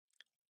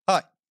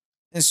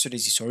In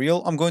today's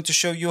tutorial, I'm going to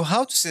show you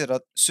how to set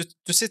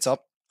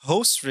up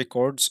host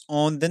records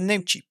on the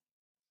Namecheap.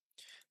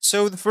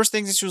 So the first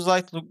thing that you'd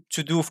like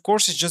to do, of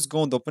course, is just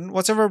go and open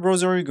whatever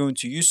browser you're going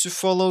to use to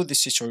follow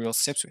this tutorial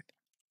steps with.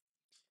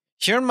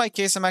 Here in my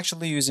case, I'm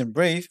actually using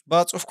Brave,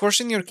 but of course,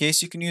 in your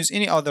case, you can use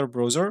any other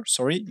browser.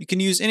 Sorry, you can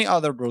use any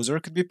other browser.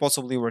 It could be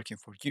possibly working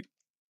for you.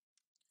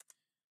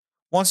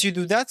 Once you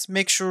do that,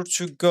 make sure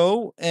to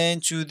go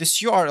into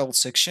this URL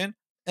section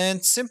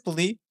and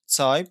simply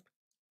type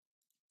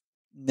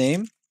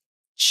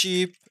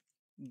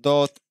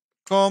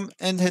namecheap.com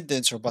and hit the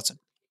enter button.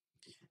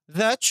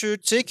 That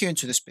should take you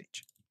into this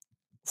page.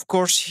 Of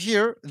course,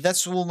 here,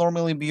 that will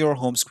normally be your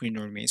home screen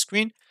or main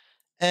screen.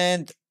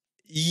 And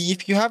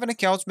if you have an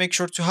account, make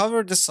sure to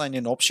hover the sign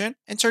in option,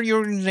 enter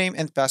your name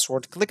and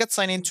password, click at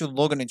sign in to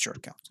log in into your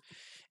account.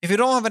 If you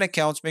don't have an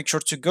account, make sure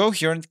to go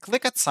here and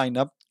click at sign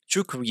up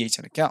to create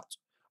an account.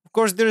 Of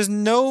course, there is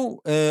no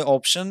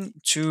option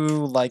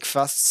to like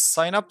fast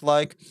sign up,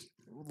 like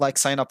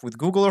sign up with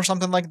Google or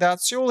something like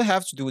that. So you only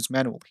have to do it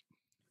manually.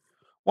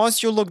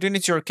 Once you logged in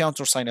into your account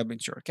or sign up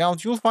into your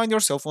account, you'll find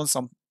yourself on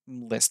some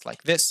list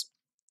like this.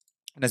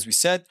 And as we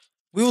said,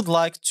 we would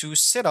like to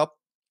set up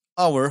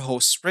our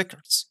host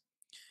records.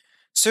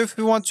 So if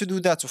we want to do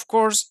that, of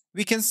course,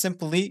 we can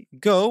simply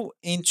go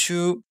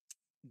into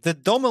the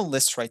domain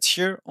list right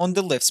here on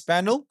the left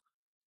panel,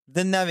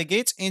 then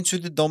navigate into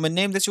the domain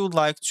name that you would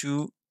like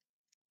to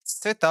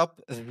set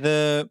up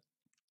the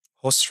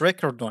host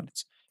record on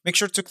it. Make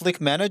sure to click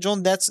manage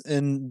on that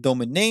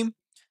domain name.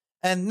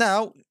 And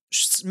now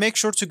make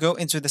sure to go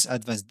into this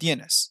advanced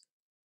DNS.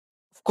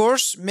 Of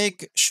course,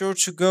 make sure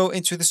to go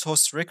into this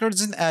host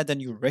records and add a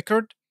new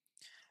record.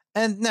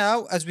 And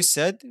now, as we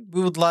said,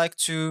 we would like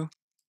to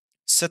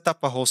set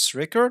up a host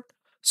record.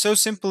 So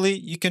simply,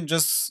 you can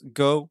just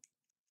go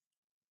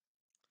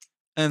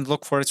and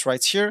look for it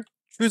right here.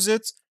 Choose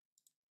it.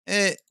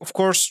 Of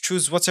course,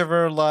 choose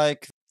whatever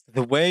like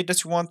the way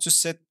that you want to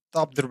set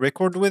up the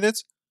record with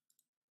it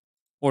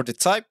or the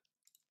type.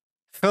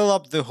 Fill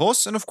up the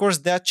host, and of course,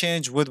 that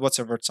change with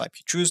whatever type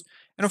you choose.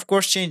 And of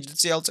course, change the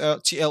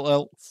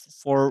TLL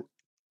for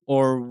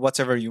or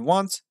whatever you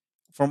want,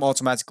 from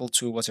automatical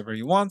to whatever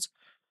you want.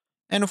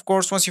 And of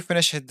course, once you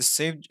finish, hit the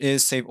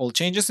save all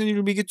changes, and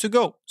you'll be good to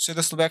go. So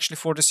this will be actually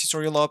for this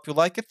tutorial. I hope you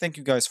like it. Thank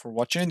you guys for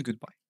watching, and goodbye.